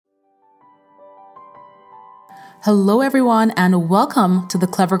Hello, everyone, and welcome to the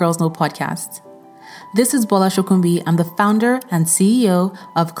Clever Girls Know podcast. This is Bola Shokumbi. I'm the founder and CEO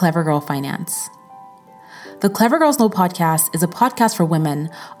of Clever Girl Finance. The Clever Girls Know podcast is a podcast for women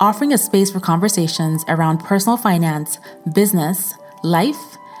offering a space for conversations around personal finance, business,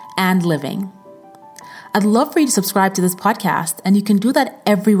 life, and living. I'd love for you to subscribe to this podcast, and you can do that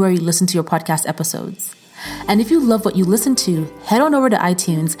everywhere you listen to your podcast episodes. And if you love what you listen to, head on over to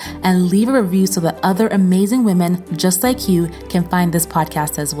iTunes and leave a review so that other amazing women just like you can find this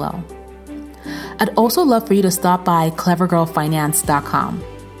podcast as well. I'd also love for you to stop by clevergirlfinance.com.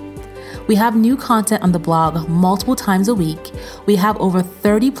 We have new content on the blog multiple times a week. We have over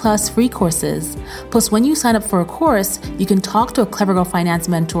 30 plus free courses. Plus, when you sign up for a course, you can talk to a Clever Girl Finance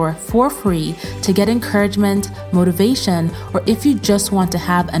mentor for free to get encouragement, motivation, or if you just want to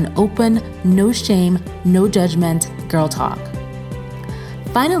have an open, no shame, no judgment girl talk.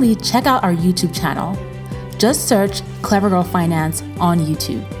 Finally, check out our YouTube channel. Just search Clever Girl Finance on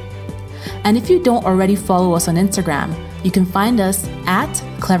YouTube. And if you don't already follow us on Instagram, you can find us at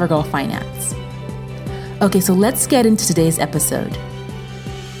Clever Girl Finance. Okay, so let's get into today's episode.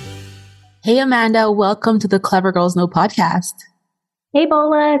 Hey, Amanda, welcome to the Clever Girls Know podcast. Hey,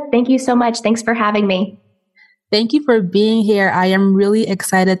 Bola. Thank you so much. Thanks for having me. Thank you for being here. I am really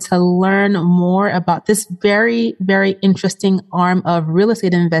excited to learn more about this very, very interesting arm of real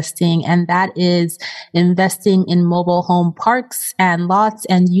estate investing, and that is investing in mobile home parks and lots,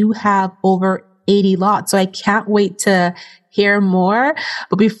 and you have over 80 lots. So I can't wait to hear more.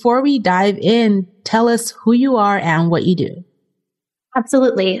 But before we dive in, tell us who you are and what you do.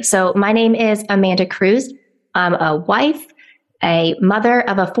 Absolutely. So my name is Amanda Cruz. I'm a wife, a mother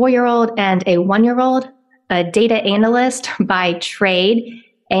of a 4-year-old and a 1-year-old, a data analyst by trade,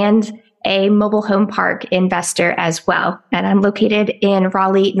 and a mobile home park investor as well. And I'm located in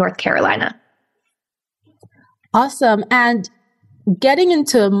Raleigh, North Carolina. Awesome. And getting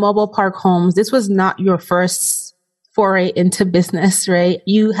into mobile park homes, this was not your first foray into business, right?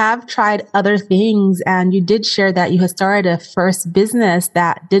 You have tried other things, and you did share that you had started a first business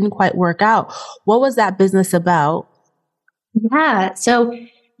that didn't quite work out. What was that business about? Yeah. So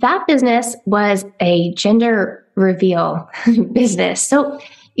that business was a gender reveal business. So,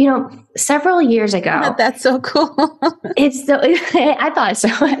 several years ago. That's so cool. I thought so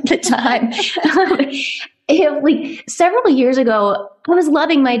at the time. Several years ago, I was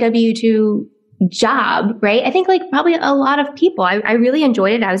loving my W-2 job, right? I think probably a lot of people, I really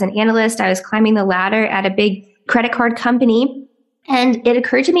enjoyed it. I was an analyst. I was climbing the ladder at a big credit card company. And it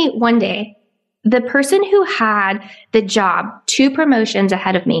occurred to me one day, the person who had the job 2 promotions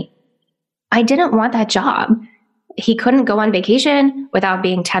ahead of me, I didn't want that job. He couldn't go on vacation without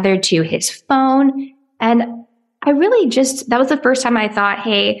being tethered to his phone. And I really that was the first time I thought,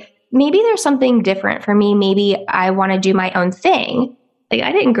 hey, maybe there's something different for me. Maybe I want to do my own thing.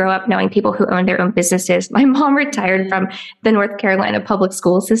 I didn't grow up knowing people who owned their own businesses. My mom retired from the North Carolina public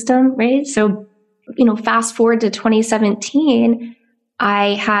school system, right? So, fast forward to 2017,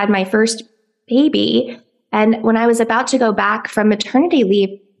 I had my first baby. And when I was about to go back from maternity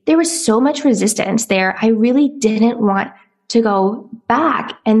leave, there was so much resistance there. I really didn't want to go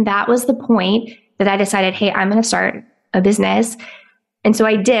back. And that was the point that I decided, hey, I'm going to start a business. And so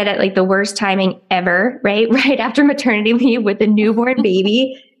I did at the worst timing ever, right? Right after maternity leave with a newborn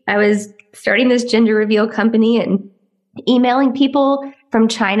baby. I was starting this gender reveal company and emailing people from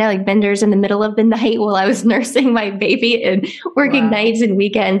China, vendors in the middle of the night while I was nursing my baby and working nights and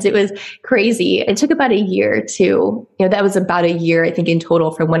weekends. It was crazy. It took about a year that was about a year, I think, in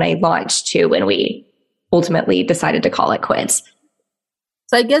total from when I launched to when we ultimately decided to call it quits.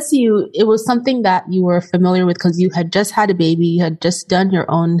 So I guess it was something that you were familiar with because you had just had a baby, you had just done your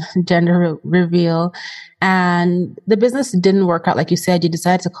own gender reveal, and the business didn't work out. Like you said, you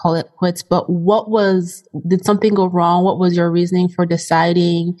decided to call it quits. But did something go wrong? What was your reasoning for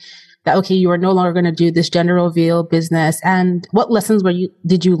deciding that, okay, you were no longer going to do this gender reveal business? And what lessons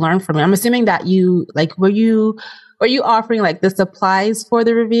did you learn from it? I'm assuming that were you offering the supplies for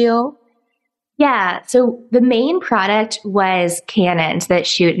the reveal? Yeah. So the main product was cannons that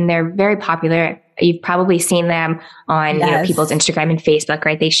shoot, and they're very popular. You've probably seen them on people's Instagram and Facebook,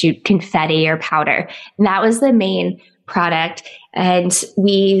 right? They shoot confetti or powder. And that was the main product. And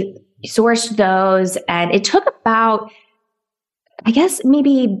we sourced those, and it took about, I guess,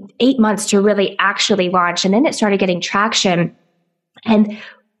 maybe 8 months to really actually launch. And then it started getting traction. And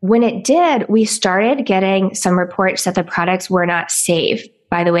when it did, we started getting some reports that the products were not safe.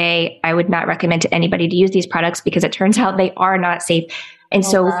 By the way, I would not recommend to anybody to use these products because it turns out they are not safe. And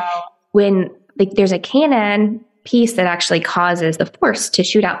when there's a cannon piece that actually causes the force to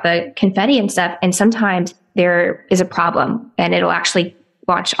shoot out the confetti and stuff. And sometimes there is a problem and it'll actually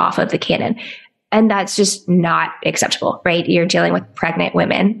launch off of the cannon. And that's just not acceptable, right? You're dealing with pregnant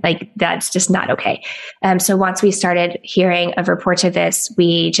women. Like, that's just not okay. So once we started hearing of reports of this,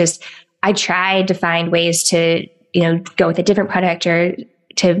 I tried to find ways to, go with a different product or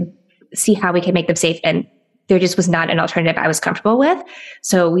to see how we could make them safe. And there just was not an alternative I was comfortable with.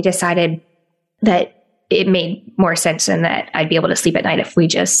 So we decided that it made more sense and that I'd be able to sleep at night if we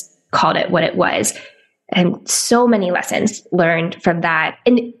just called it what it was. And so many lessons learned from that.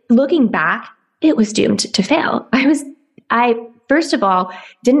 And looking back, it was doomed to fail. I first of all,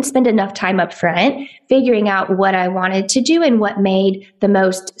 didn't spend enough time up front figuring out what I wanted to do and what made the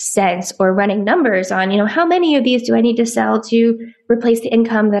most sense, or running numbers on, how many of these do I need to sell to replace the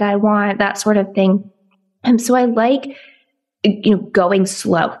income that I want, that sort of thing. So I like, going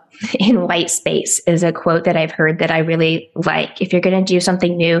slow in white space is a quote that I've heard that I really like. If you're going to do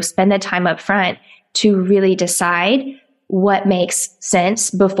something new, spend the time up front to really decide what makes sense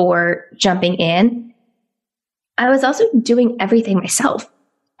before jumping in. I was also doing everything myself.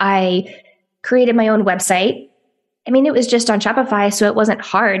 I created my own website. It was just on Shopify, so it wasn't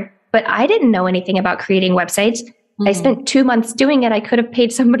hard, but I didn't know anything about creating websites. Mm-hmm. I spent 2 months doing it. I could have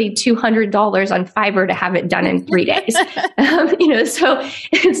paid somebody $200 on Fiverr to have it done in 3 days. So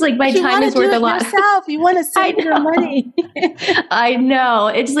it's like my time is worth a lot. Yourself. You want to save your money. I know.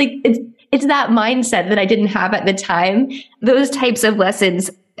 It's like, it's that mindset that I didn't have at the time. Those types of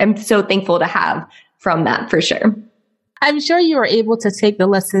lessons, I'm so thankful to have from that, for sure. I'm sure you were able to take the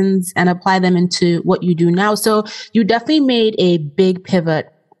lessons and apply them into what you do now. So you definitely made a big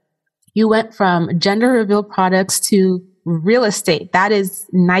pivot. You went from gender reveal products to real estate. That is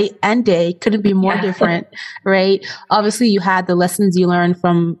night and day. Couldn't be more different, right? Obviously, you had the lessons you learned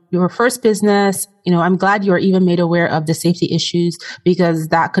from your first business. I'm glad you were even made aware of the safety issues, because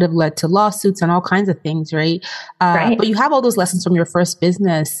that could have led to lawsuits and all kinds of things, right? Right. But you have all those lessons from your first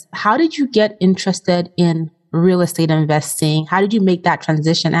business. How did you get interested in real estate investing? How did you make that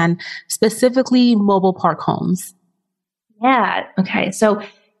transition, and specifically mobile park homes? Yeah. Okay. So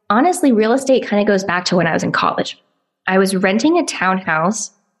honestly, real estate kind of goes back to when I was in college. I was renting a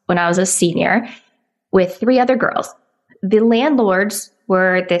townhouse when I was a senior with 3 other girls. The landlords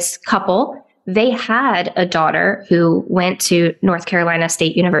were this couple. They had a daughter who went to North Carolina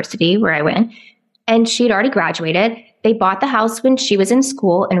State University, where I went, and she'd already graduated. They bought the house when she was in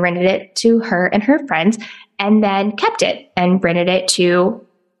school and rented it to her and her friends, and then kept it and rented it to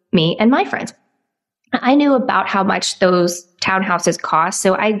me and my friends. I knew about how much those townhouses cost,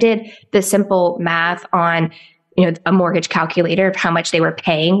 so I did the simple math on a mortgage calculator of how much they were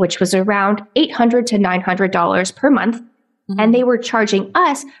paying, which was around $800 to $900 per month. Mm-hmm. And they were charging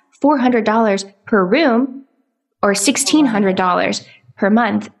us $400 per room, or $1,600 per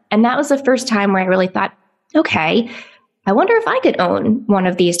month. And that was the first time where I really thought, okay, I wonder if I could own one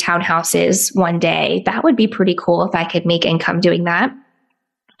of these townhouses one day. That would be pretty cool if I could make income doing that.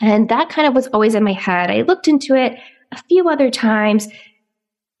 And that kind of was always in my head. I looked into it a few other times,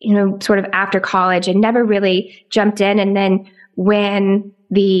 sort of after college, and never really jumped in. And then when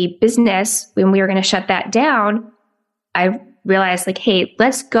we were going to shut that down, I realized, like, hey,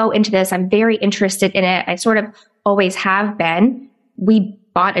 let's go into this. I'm very interested in it. I sort of always have been. We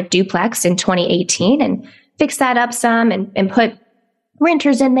bought a duplex in 2018 and fixed that up some and put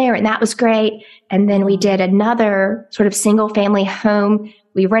renters in there. And that was great. And then we did another sort of single family home.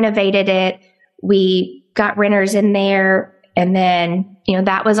 We renovated it. We got renters in there. And then,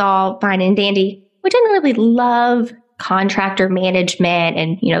 that was all fine and dandy. We didn't really love contractor management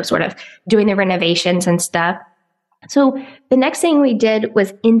and, sort of doing the renovations and stuff. So the next thing we did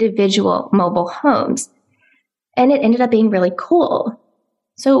was individual mobile homes. And it ended up being really cool.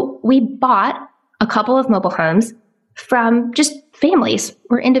 So we bought a couple of mobile homes from just families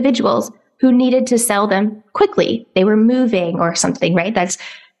or individuals who needed to sell them quickly. They were moving or something, right?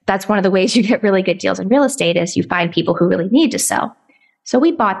 That's one of the ways you get really good deals in real estate, is you find people who really need to sell. So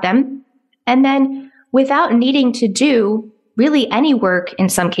we bought them. And then without needing to do really any work in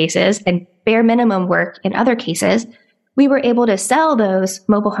some cases and bare minimum work in other cases, we were able to sell those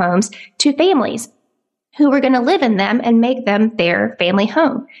mobile homes to families who were going to live in them and make them their family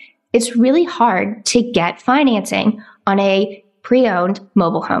home. It's really hard to get financing on a pre-owned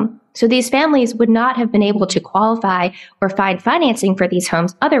mobile home. So these families would not have been able to qualify or find financing for these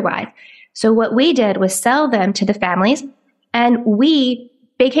homes otherwise. So what we did was sell them to the families, and we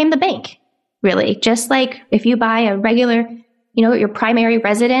became the bank, really. Just like if you buy a regular, your primary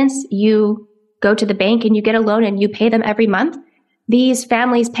residence, you go to the bank and you get a loan and you pay them every month. These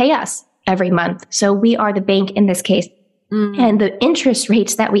families pay us every month. So we are the bank in this case. And the interest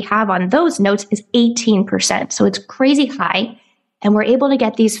rates that we have on those notes is 18%. So it's crazy high. And we're able to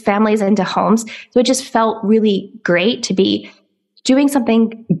get these families into homes. So it just felt really great to be doing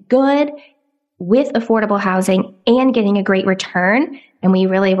something good with affordable housing and getting a great return. And we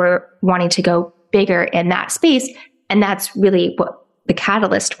really were wanting to go bigger in that space. And that's really what the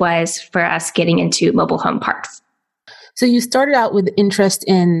catalyst was for us getting into mobile home parks. So you started out with interest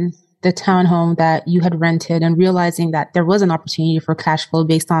in the townhome that you had rented and realizing that there was an opportunity for cash flow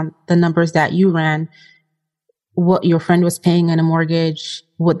based on the numbers that you ran, what your friend was paying on a mortgage,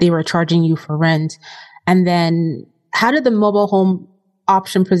 what they were charging you for rent. And then how did the mobile home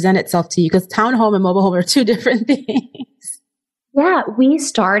option present itself to you? Because townhome and mobile home are two different things. Yeah, we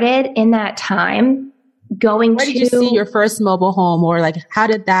started in that time going Where did you see your first mobile home, or like how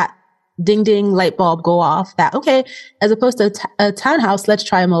did that ding ding light bulb go off that, okay, as opposed to a townhouse, let's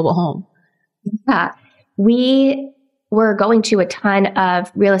try a mobile home? Yeah, we were going to a ton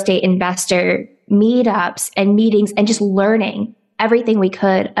of real estate investor meetups and meetings and just learning everything we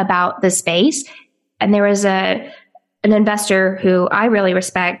could about the space. And there was an investor who I really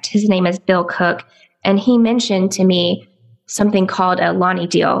respect. His name is Bill Cook. And he mentioned to me something called a Lonnie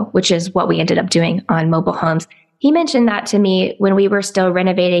deal, which is what we ended up doing on mobile homes. He mentioned that to me when we were still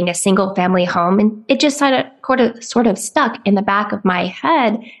renovating a single family home, and it just sort of stuck in the back of my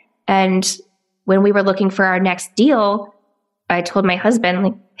head. And when we were looking for our next deal, I told my husband,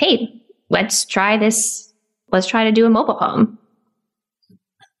 like, hey, let's try this. Let's try to do a mobile home.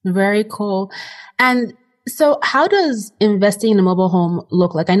 Very cool. And so how does investing in a mobile home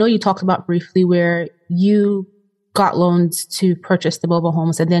look like? I know you talked about briefly where you got loans to purchase the mobile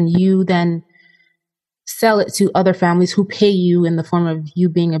homes and then you sell it to other families who pay you in the form of you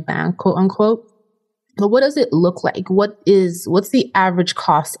being a bank, quote unquote. But what does it look like? What's the average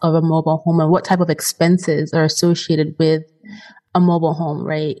cost of a mobile home and what type of expenses are associated with a mobile home,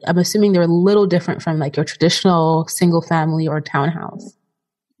 right? I'm assuming they're a little different from like your traditional single family or townhouse.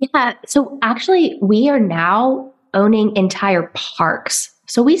 Yeah. So actually we are now owning entire parks.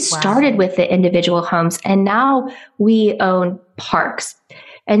 So we started with the individual homes and now we own parks.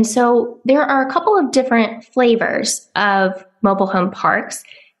 And so there are a couple of different flavors of mobile home parks.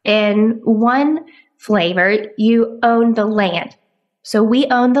 In one flavor, you own the land. So we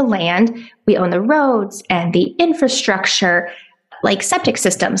own the land, we own the roads and the infrastructure, like septic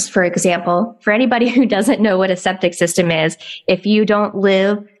systems, for example. For anybody who doesn't know what a septic system is, if you don't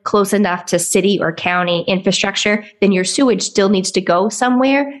live close enough to city or county infrastructure, then your sewage still needs to go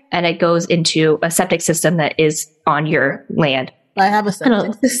somewhere and it goes into a septic system that is on your land. I have a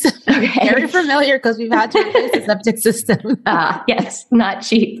septic system. Okay. Very familiar because we've had to replace the septic system. Yes, not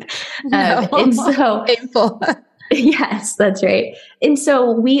cheap. No. And so painful. Yes, that's right. And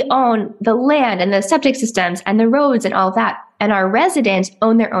so we own the land and the septic systems and the roads and all of that. And our residents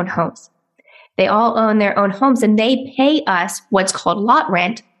own their own homes. They all own their own homes and they pay us what's called lot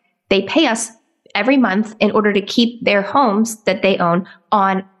rent. They pay us every month in order to keep their homes that they own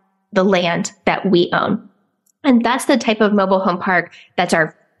on the land that we own. And that's the type of mobile home park that's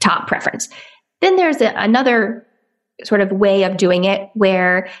our top preference. Then there's another sort of way of doing it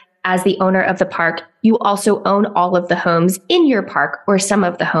where as the owner of the park, you also own all of the homes in your park or some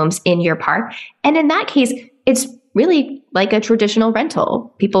of the homes in your park. And in that case, it's really like a traditional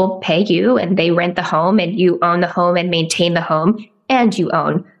rental. People pay you and they rent the home and you own the home and maintain the home and you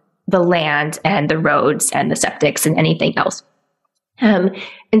own the land and the roads and the septics and anything else. And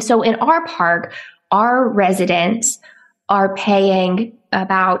so in our park, our residents are paying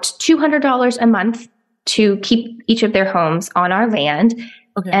about $200 a month to keep each of their homes on our land.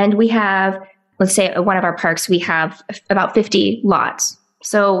 Okay. And we have, let's say at one of our parks, we have about 50 lots.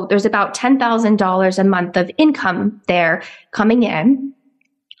 So there's about $10,000 a month of income there coming in.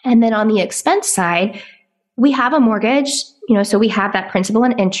 And then on the expense side, we have a mortgage, so we have that principal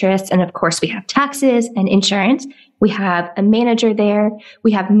and interest. And of course, we have taxes and insurance. We have a manager there.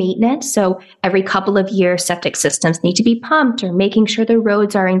 We have maintenance. So every couple of years, septic systems need to be pumped or making sure the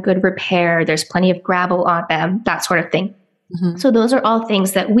roads are in good repair. There's plenty of gravel on them, that sort of thing. Mm-hmm. So those are all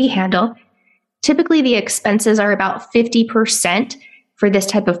things that we handle. Typically, the expenses are about 50% for this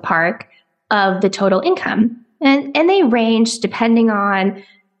type of park of the total income. And they range depending on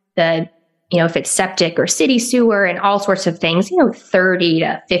the, if it's septic or city sewer and all sorts of things, 30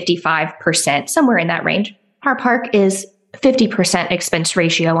 to 55%, somewhere in that range. Our park is 50% expense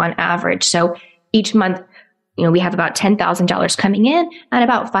ratio on average. So each month, we have about $10,000 coming in and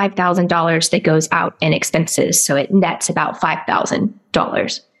about $5,000 that goes out in expenses. So it nets about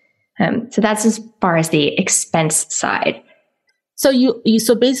 $5,000. So that's as far as the expense side. So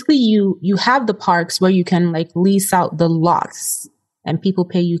so basically you have the parks where you can like lease out the lots and people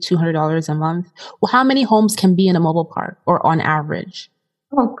pay you $200 a month. Well, how many homes can be in a mobile park or on average?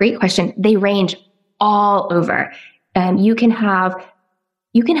 Oh, great question. They range all over. You can have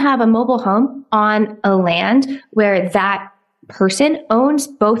a mobile home on a land where that person owns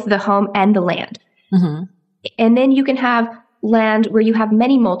both the home and the land. Mm-hmm. And then you can have land where you have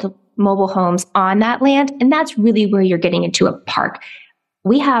many mobile homes on that land. And that's really where you're getting into a park.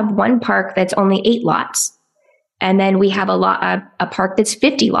 We have one park that's only 8 lots. And then we have a park that's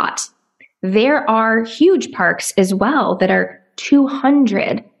 50 lots. There are huge parks as well that are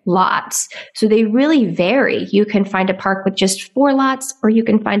 200 lots. So they really vary. You can find a park with just 4 lots, or you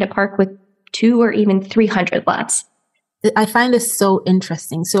can find a park with 2 or even 300 lots. I find this so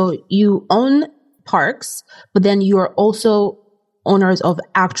interesting. So you own parks, but then you are also owners of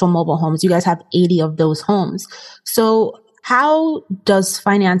actual mobile homes. You guys have 80 of those homes. So how does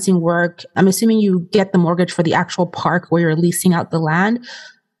financing work? I'm assuming you get the mortgage for the actual park where you're leasing out the land,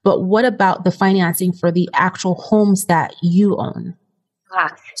 but what about the financing for the actual homes that you own?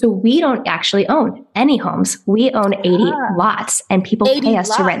 So we don't actually own any homes. We own 80 lots, and people pay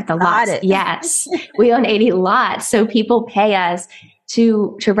us to rent the lots. Yes, we own 80 lots. So people pay us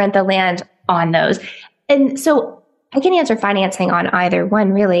to rent the land on those. And so I can answer financing on either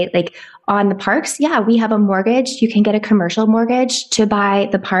one, really. Like on the parks, yeah, we have a mortgage. You can get a commercial mortgage to buy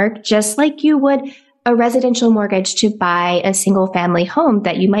the park, just like you would a residential mortgage to buy a single family home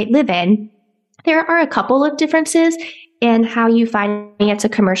that you might live in. There are a couple of differences in how you finance a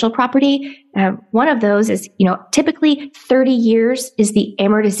commercial property. One of those is, typically 30 years is the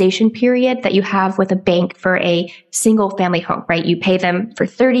amortization period that you have with a bank for a single family home, right? You pay them for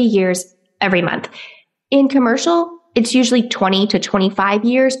 30 years every month. In commercial, it's usually 20 to 25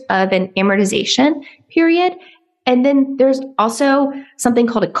 years of an amortization period. And then there's also something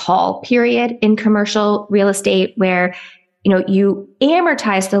called a call period in commercial real estate where, you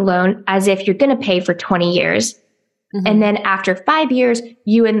amortize the loan as if you're going to pay for 20 years. Mm-hmm. And then after 5 years,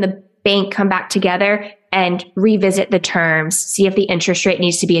 you and the bank come back together and revisit the terms, see if the interest rate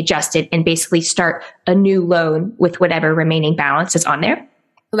needs to be adjusted, and basically start a new loan with whatever remaining balance is on there.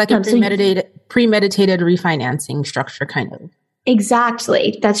 Like a premeditated refinancing structure, kind of.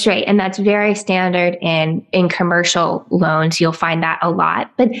 Exactly. That's right. And that's very standard in commercial loans. You'll find that a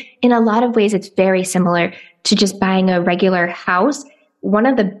lot. But in a lot of ways, it's very similar to just buying a regular house. One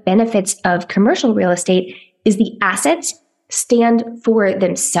of the benefits of commercial real estate is the assets stand for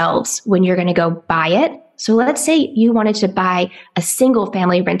themselves when you're going to go buy it. So let's say you wanted to buy a single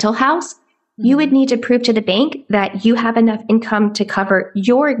family rental house. You would need to prove to the bank that you have enough income to cover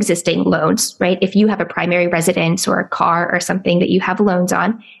your existing loans, right? If you have a primary residence or a car or something that you have loans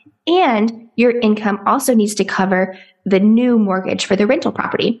on, and your income also needs to cover the new mortgage for the rental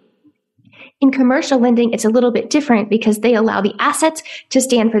property. In commercial lending, it's a little bit different because they allow the assets to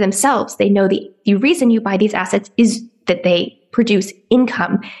stand for themselves. They know the reason you buy these assets is that they produce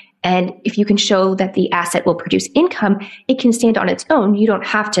income. And if you can show that the asset will produce income, it can stand on its own. You don't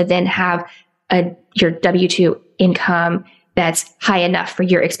have to then have your W-2 income that's high enough for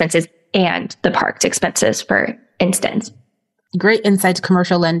your expenses and the park's expenses, for instance. Great insight to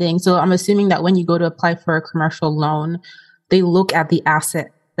commercial lending. So I'm assuming that when you go to apply for a commercial loan, they look at the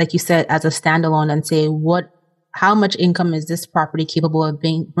asset, like you said, as a standalone and say, how much income is this property capable of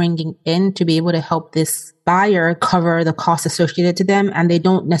bringing in to be able to help this buyer cover the costs associated to them? And they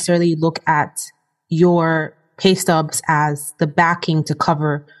don't necessarily look at your pay stubs as the backing to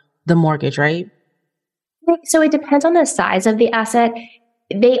cover the mortgage, right? So it depends on the size of the asset.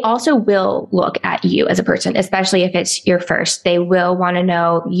 They also will look at you as a person, especially if it's your first. They will want to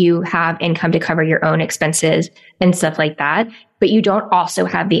know you have income to cover your own expenses and stuff like that. But you don't also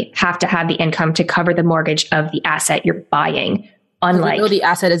have to have the income to cover the mortgage of the asset you're buying. Unlike, you know, the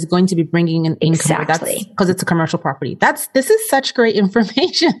asset is going to be bringing in income. Exactly. Because it's a commercial property. This is such great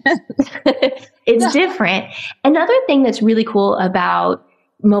information. It's different. Another thing that's really cool about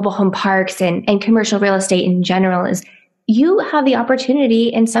mobile home parks and commercial real estate in general is you have the opportunity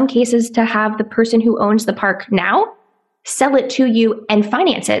in some cases to have the person who owns the park now sell it to you and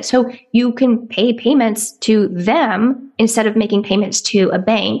finance it. So you can pay payments to them instead of making payments to a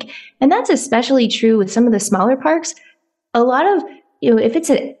bank. And that's especially true with some of the smaller parks. A lot of, if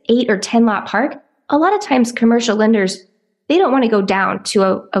it's an 8 or 10 lot park, a lot of times commercial lenders, they don't want to go down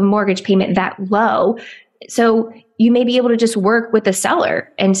to a mortgage payment that low. So you may be able to just work with the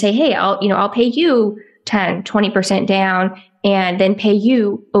seller and say, hey, I'll pay you 10, 20% down and then pay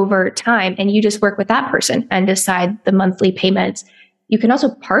you over time. And you just work with that person and decide the monthly payments. You can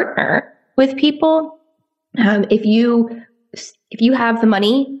also partner with people. If if you have the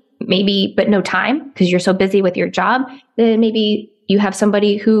money, maybe, but no time because you're so busy with your job, then maybe you have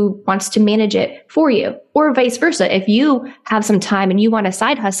somebody who wants to manage it for you, or vice versa. If you have some time and you want a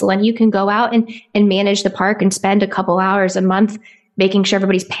side hustle and you can go out and manage the park and spend a couple hours a month making sure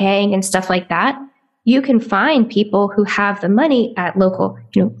everybody's paying and stuff like that, you can find people who have the money at local,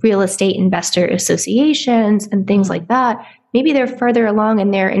 real estate investor associations and things like that. Maybe they're further along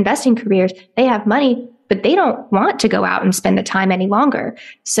in their investing careers. They have money, but they don't want to go out and spend the time any longer.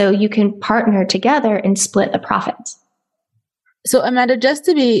 So you can partner together and split the profits. So Amanda, just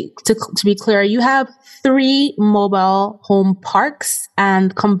to be clear, you have 3 mobile home parks,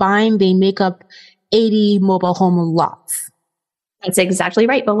 and combined they make up 80 mobile home lots. That's exactly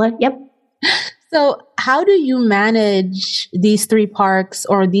right, Bola. Yep. So how do you manage these 3 parks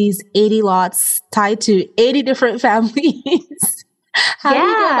or these 80 lots tied to 80 different families? How do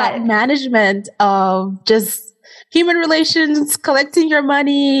you go about management of just human relations, collecting your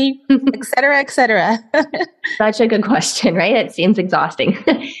money, et cetera, et cetera? Such a good question, right? It seems exhausting.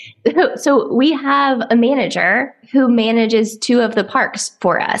 So we have a manager who manages 2 of the parks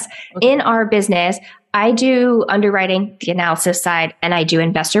for us. Okay. In our business, I do underwriting, the analysis side, and I do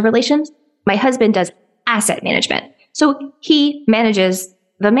investor relations. My husband does asset management. So he manages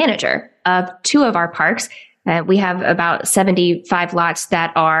the manager of 2 of our parks. We have about 75 lots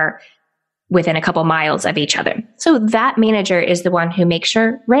that are within a couple miles of each other. So that manager is the one who makes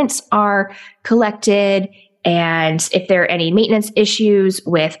sure rents are collected, and if there are any maintenance issues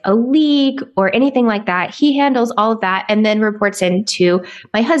with a leak or anything like that, he handles all of that and then reports into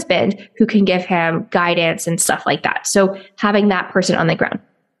my husband, who can give him guidance and stuff like that. So having that person on the ground.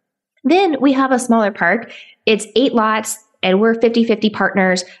 Then we have a smaller park. It's 8 lots, and we're 50-50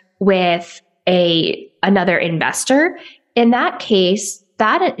 partners with another investor. In that case,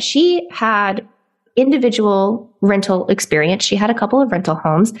 that she had individual rental experience. She had a couple of rental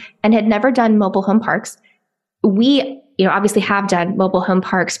homes and had never done mobile home parks. We, obviously have done mobile home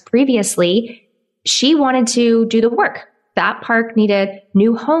parks previously. She wanted to do the work. That park needed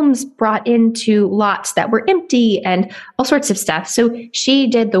new homes brought into lots that were empty and all sorts of stuff. So she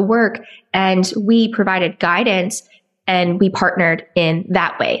did the work, and we provided guidance, and we partnered in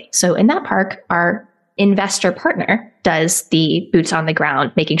that way. So in that park, our investor partner does the boots on the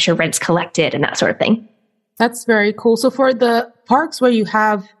ground, making sure rent's collected and that sort of thing. That's very cool. So for the parks where you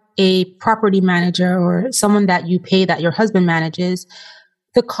have a property manager or someone that you pay that your husband manages,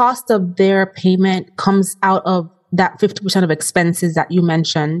 the cost of their payment comes out of that 50% of expenses that you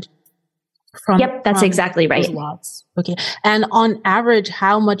mentioned. Yep, that's exactly right. Lots. Okay. And on average,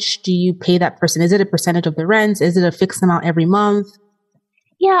 how much do you pay that person? Is it a percentage of the rent? Is it a fixed amount every month?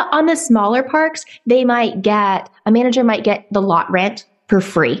 Yeah, on the smaller parks, a manager might get the lot rent for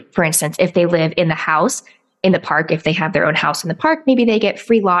free. For instance, if they live in the house in the park, if they have their own house in the park, maybe they get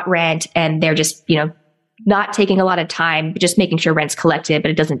free lot rent, and they're just, not taking a lot of time, just making sure rent's collected, but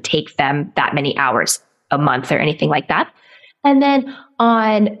it doesn't take them that many hours a month or anything like that. And then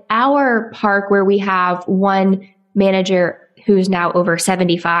on our park, where we have one manager who's now over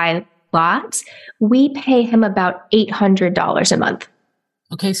 75 lots, we pay him about $800 a month.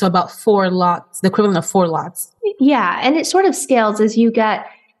 Okay, so about 4 lots, the equivalent of 4 lots. Yeah, and it sort of scales as you get,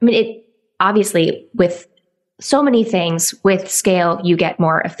 it obviously with so many things, with scale, you get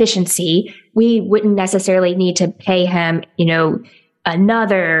more efficiency. We wouldn't necessarily need to pay him,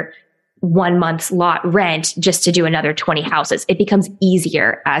 another 1 month's lot rent just to do another 20 houses. It becomes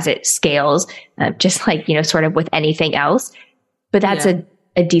easier as it scales, just like, sort of with anything else. But that's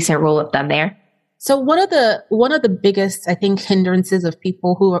a decent rule of thumb there. So one of the biggest, I think, hindrances of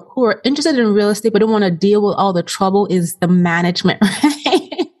people who are interested in real estate but don't want to deal with all the trouble is the management, right?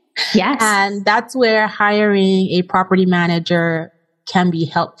 Yes. And that's where hiring a property manager can be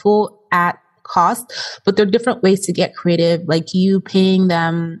helpful at cost. But there are different ways to get creative, like you paying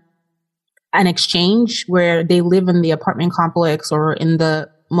them an exchange where they live in the apartment complex or in the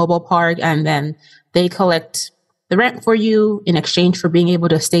mobile park, and then they collect the rent for you in exchange for being able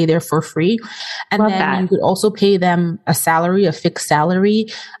to stay there for free. And then you could also pay them a salary, a fixed salary.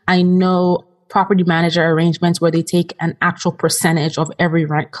 I know property manager arrangements where they take an actual percentage of every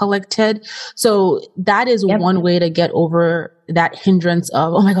rent collected. So that is one way to get over that hindrance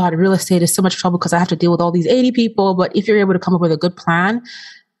of, oh my God, real estate is so much trouble because I have to deal with all these 80 people. But if you're able to come up with a good plan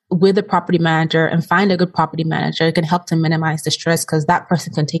with a property manager and find a good property manager, it can help to minimize the stress, because that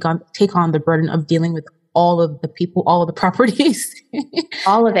person can take on the burden of dealing with all of the people, all of the properties.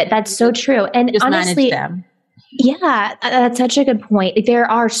 All of it. That's so true. And just honestly, manage them. Yeah, that's such a good point. There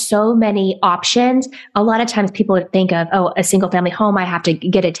are so many options. A lot of times people would think of, oh, a single family home, I have to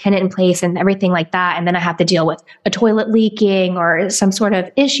get a tenant in place and everything like that. And then I have to deal with a toilet leaking or some sort of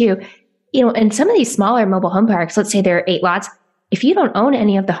issue. In some of these smaller mobile home parks, let's say there are 8 lots. If you don't own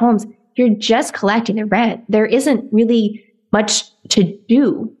any of the homes, you're just collecting the rent. There isn't really much to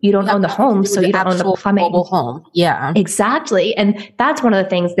do. You don't own the home, so you don't own the plumbing. Mobile home. Yeah. Exactly. And that's one of the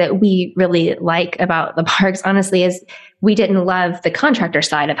things that we really like about the parks, honestly, is we didn't love the contractor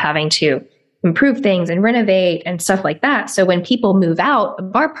side of having to improve things and renovate and stuff like that. So when people move out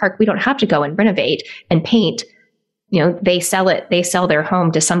of our park, we don't have to go and renovate and paint. They sell their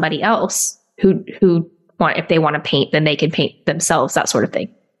home to somebody else who want, if they want to paint, then they can paint themselves, that sort of thing.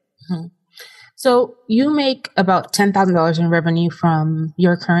 Mm-hmm. So you make about $10,000 in revenue from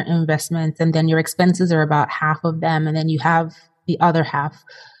your current investments, and then your expenses are about half of them, and then you have the other half.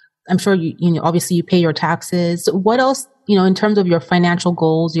 I'm sure obviously you pay your taxes. What else, in terms of your financial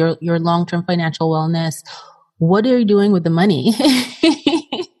goals, your long-term financial wellness, what are you doing with the money?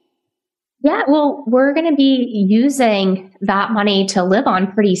 Yeah, well, we're going to be using that money to live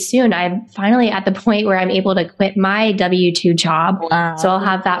on pretty soon. I'm finally at the point where I'm able to quit my W-2 job. Wow. So I'll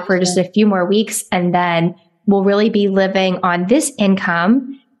have that for just a few more weeks. And then we'll really be living on this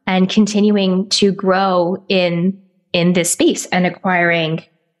income and continuing to grow in this space and acquiring,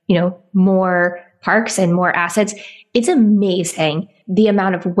 more parks and more assets. It's amazing the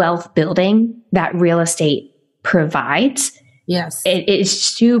amount of wealth building that real estate provides. Yes. It is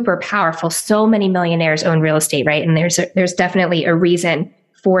super powerful. So many millionaires own real estate, right? And there's definitely a reason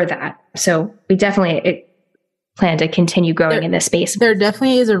for that. So we definitely plan to continue growing in this space. There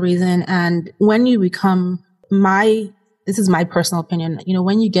definitely is a reason. And when you become this is my personal opinion,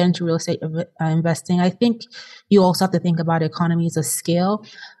 when you get into real estate investing, I think you also have to think about economies of scale.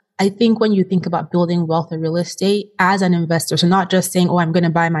 I think when you think about building wealth in real estate as an investor, so not just saying, oh, I'm going to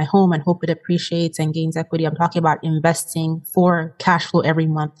buy my home and hope it appreciates and gains equity. I'm talking about investing for cash flow every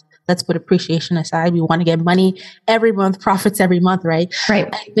month. Let's put appreciation aside. We want to get money every month, profits every month, right? Right.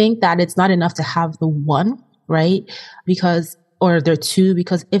 I think that it's not enough to have the one, right? Or there are two,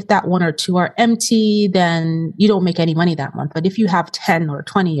 because if that one or two are empty, then you don't make any money that month. But if you have 10 or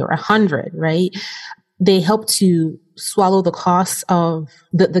 20 or 100, right? They help to swallow the costs of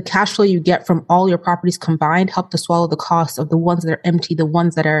the cash flow you get from all your properties combined, help to swallow the cost of the ones that are empty, the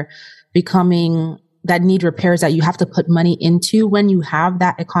ones that are that need repairs that you have to put money into. When you have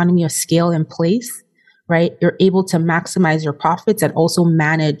that economy of scale in place, right, you're able to maximize your profits and also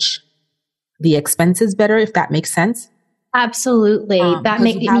manage the expenses better, if that makes sense. Absolutely. That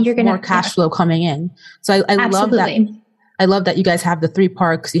makes you're gonna more cash flow coming in. So I love that. I love that you guys have the 3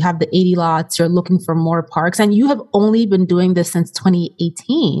 parks, you have the 80 lots, you're looking for more parks, and you have only been doing this since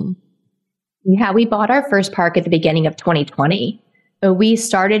 2018. Yeah, we bought our first park at the beginning of 2020. We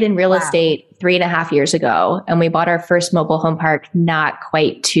started in real estate 3.5 years ago, and we bought our first mobile home park not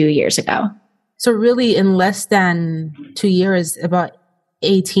quite 2 years ago. So really in less than 2 years, about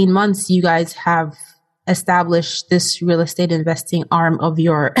 18 months, you guys have established this real estate investing arm of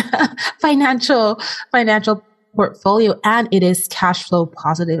your financial portfolio, and it is cash flow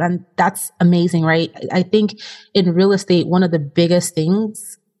positive. And that's amazing, right? I think in real estate, one of the biggest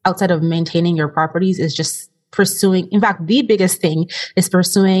things outside of maintaining your properties is just the biggest thing is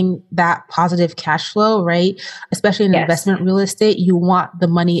pursuing that positive cash flow, right? Especially in investment real estate, you want the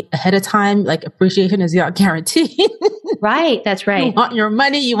money ahead of time. Like appreciation is not guaranteed. Right. That's right. You want your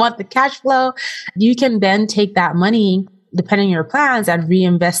money, you want the cash flow. You can then take that money, depending on your plans, and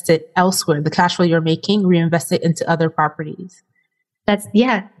reinvest it elsewhere. The cash flow you're making, reinvest it into other properties.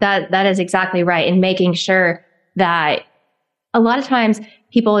 That is exactly right. And making sure that a lot of times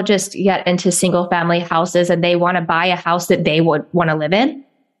people just get into single family houses and they want to buy a house that they would want to live in.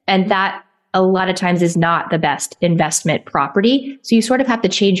 And that a lot of times is not the best investment property. So you sort of have to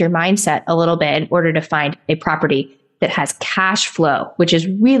change your mindset a little bit in order to find a property that has cash flow, which is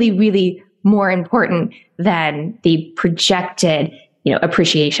really, really more important than the projected,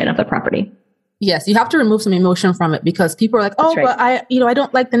 appreciation of the property. Yes, you have to remove some emotion from it, because people are like, oh, but I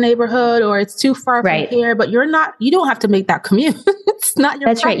don't like the neighborhood, or it's too far from here. But you don't have to make that commute. It's not your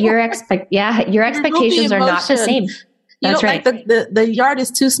That's problem. Right. Your expectations are not the same. That's right. Like the yard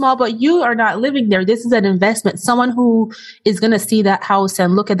is too small, but you are not living there. This is an investment. Someone who is going to see that house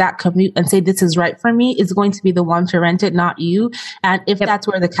and look at that commute and say, this is right for me, is going to be the one to rent it, not you. And if that's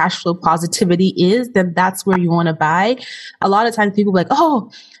where the cash flow positivity is, then that's where you want to buy. A lot of times people are like,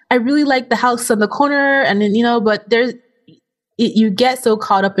 oh, I really like the house on the corner. And then, but you get so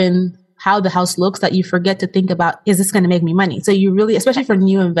caught up in how the house looks that you forget to think about, is this going to make me money? So you really, especially for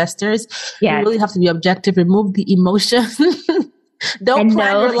new investors, you really have to be objective, remove the emotion. Don't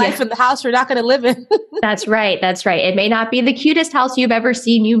plan your life in the house you're not going to live in. That's right. That's right. It may not be the cutest house you've ever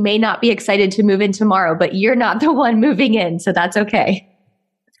seen. You may not be excited to move in tomorrow, but you're not the one moving in. So that's okay.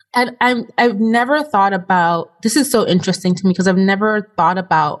 And I've never thought about, this is so interesting to me because I've never thought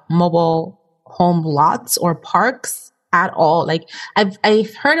about mobile home lots or parks at all. Like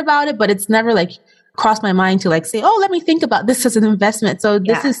I've heard about it, but it's never like crossed my mind to like say, oh, let me think about this as an investment. So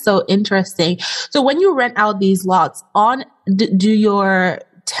this is so interesting. So when you rent out these lots do your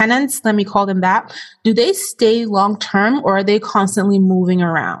tenants, let me call them that, do they stay long term or are they constantly moving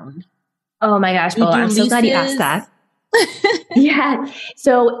around? Oh my gosh, Paula, I'm so glad you asked that. Yeah.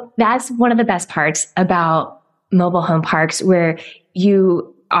 So that's one of the best parts about mobile home parks, where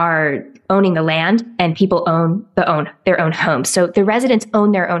you are owning the land and people own their own homes. So the residents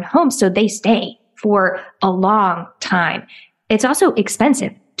own their own homes, so they stay for a long time. It's also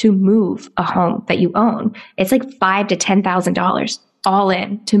expensive to move a home that you own. It's like $5,000 to $10,000 all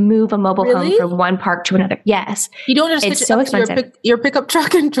in to move a mobile home from one park to another. Yes. You don't just it's so expensive. Your pickup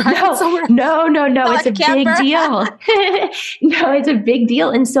truck and drive it somewhere. No. It's a big deal. No, it's a big deal.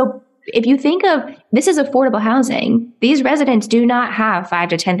 And so if you think of this is affordable housing, these residents do not have $5,000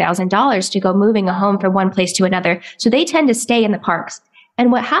 to $10,000 to go moving a home from one place to another. So they tend to stay in the parks.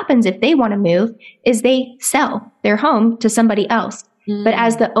 And what happens if they want to move is they sell their home to somebody else. But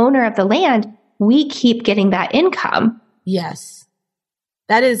as the owner of the land, we keep getting that income. Yes.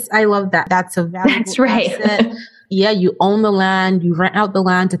 That is, I love that. That's a valuable asset. Yeah, you own the land, you rent out the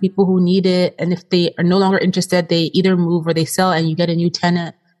land to people who need it. And if they are no longer interested, they either move or they sell and you get a new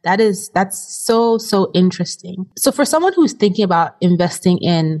tenant. That's so interesting. So for someone who's thinking about investing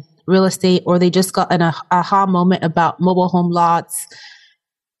in real estate, or they just got an aha moment about mobile home lots,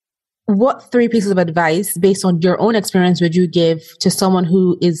 what 3 pieces of advice based on your own experience would you give to someone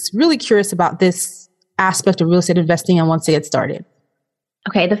who is really curious about this aspect of real estate investing and wants to get started?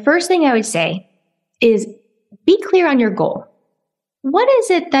 Okay, the first thing I would say is be clear on your goal. What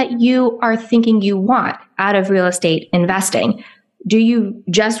is it that you are thinking you want out of real estate investing? Do you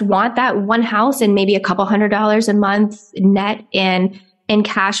just want that one house and maybe a couple $100s a month net in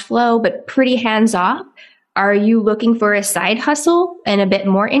cash flow, but pretty hands off? Are you looking for a side hustle and a bit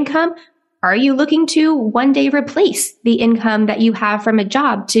more income? Are you looking to one day replace the income that you have from a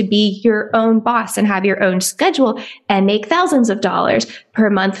job to be your own boss and have your own schedule and make thousands of dollars per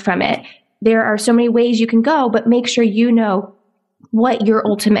month from it? There are so many ways you can go, but make sure you know what your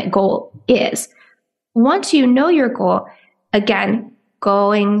ultimate goal is. Once you know your goal, again,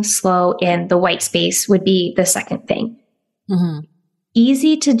 going slow in the white space would be the second thing.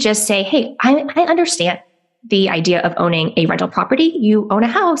 Easy to just say, hey, I understand the idea of owning a rental property. You own a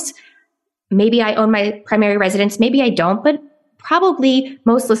house. Maybe I own my primary residence. Maybe I don't, but probably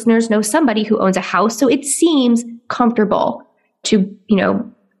most listeners know somebody who owns a house. So it seems comfortable to,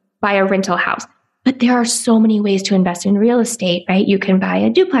 buy a rental house. But there are so many ways to invest in real estate, right? You can buy a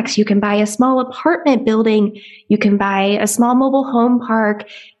duplex. You can buy a small apartment building. You can buy a small mobile home park.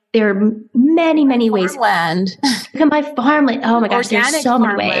 There are many ways. Farmland. You can buy farmland. Oh my gosh, there's so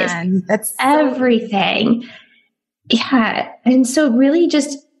many ways. That's everything. Yeah. And so really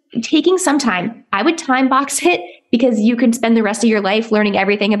just taking some time, I would time box it, because you could spend the rest of your life learning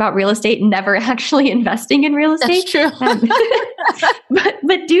everything about real estate and never actually investing in real estate. That's true.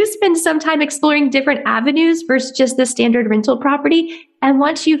 But do spend some time exploring different avenues versus just the standard rental property. And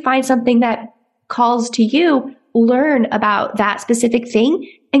once you find something that calls to you, learn about that specific thing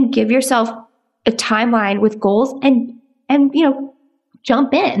and give yourself a timeline with goals and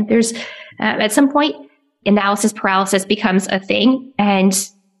jump in. There's at some point, analysis paralysis becomes a thing, and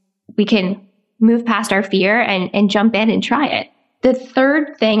we can move past our fear and jump in and try it. The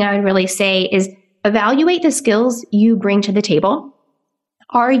third thing I would really say is evaluate the skills you bring to the table.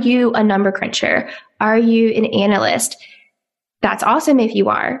 Are you a number cruncher? Are you an analyst? That's awesome if you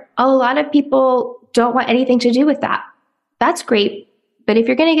are. A lot of people don't want anything to do with that. That's great. But if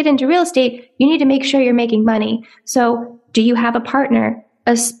you're going to get into real estate, you need to make sure you're making money. So do you have a partner,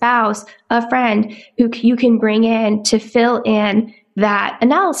 a spouse, a friend who you can bring in to fill in that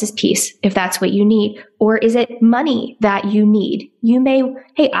analysis piece, if that's what you need? Or is it money that you need? You may,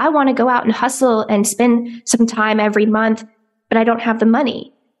 hey, I want to go out and hustle and spend some time every month, but I don't have the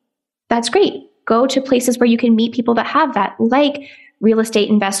money. That's great. Go to places where you can meet people that have that, like real estate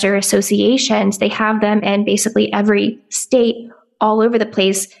investor associations. They have them in basically every state all over the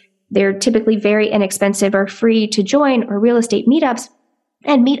place. They're typically very inexpensive or free to join, or real estate meetups,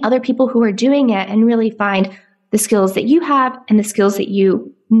 and meet other people who are doing it and really find the skills that you have and the skills that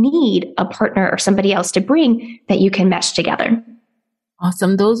you need a partner or somebody else to bring that you can mesh together.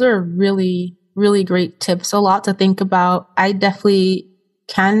 Awesome. Those are really, really great tips. A lot to think about. I definitely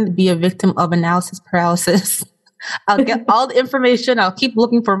can be a victim of analysis paralysis. I'll get all the information. I'll keep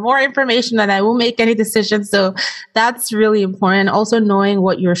looking for more information and I won't make any decisions. So that's really important. Also knowing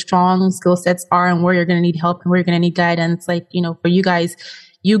what your strong skill sets are and where you're going to need help and where you're going to need guidance. Like, for you guys,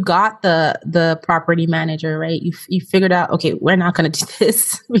 you got the property manager, right? You figured out, okay, we're not going to do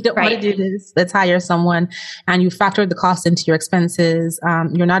this. We don't want to do this. Let's hire someone. And you factored the cost into your expenses.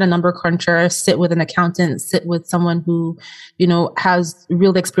 You're not a number cruncher. Sit with an accountant, sit with someone who, has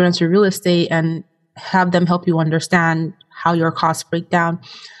real experience with real estate and have them help you understand how your costs break down.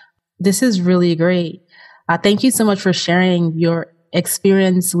 This is really great. Thank you so much for sharing your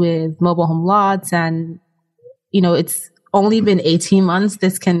experience with mobile home lots. And, it's only been 18 months.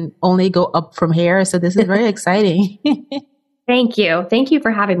 This can only go up from here. So this is very exciting. Thank you. Thank you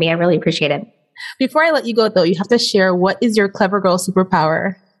for having me. I really appreciate it. Before I let you go, though, you have to share, what is your Clever Girl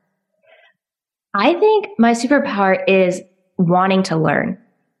superpower? I think my superpower is wanting to learn.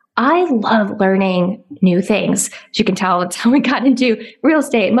 I love learning new things. As you can tell, it's how we got into real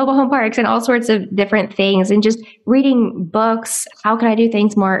estate, mobile home parks, and all sorts of different things, and just reading books. How can I do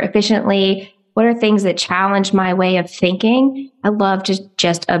things more efficiently? What are things that challenge my way of thinking? I love to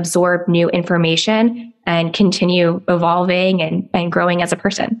just absorb new information and continue evolving and growing as a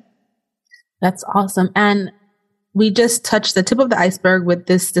person. That's awesome. And we just touched the tip of the iceberg with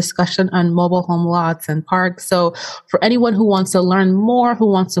this discussion on mobile home lots and parks. So for anyone who wants to learn more, who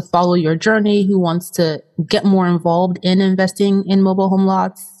wants to follow your journey, who wants to get more involved in investing in mobile home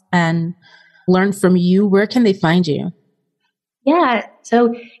lots and learn from you, where can they find you? Yeah,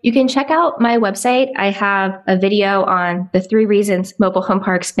 so you can check out my website. I have a video on the 3 reasons mobile home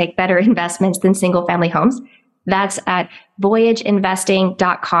parks make better investments than single family homes. That's at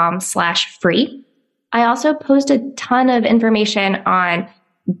voyageinvesting.com/free. I also post a ton of information on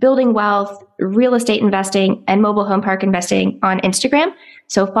building wealth, real estate investing, and mobile home park investing on Instagram.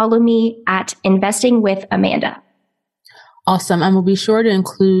 So follow me at Investing with Amanda. Awesome. And we'll be sure to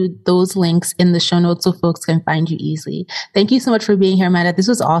include those links in the show notes so folks can find you easily. Thank you so much for being here, Amanda. This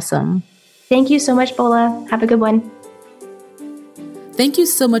was awesome. Thank you so much, Bola. Have a good one. Thank you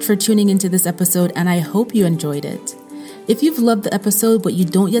so much for tuning into this episode, and I hope you enjoyed it. If you've loved the episode, but you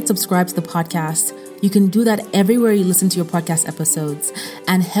don't yet subscribe to the podcast, you can do that everywhere you listen to your podcast episodes,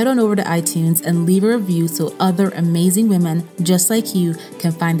 and head on over to iTunes and leave a review so other amazing women just like you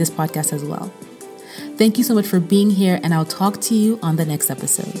can find this podcast as well. Thank you so much for being here, and I'll talk to you on the next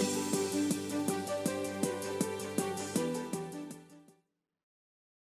episode.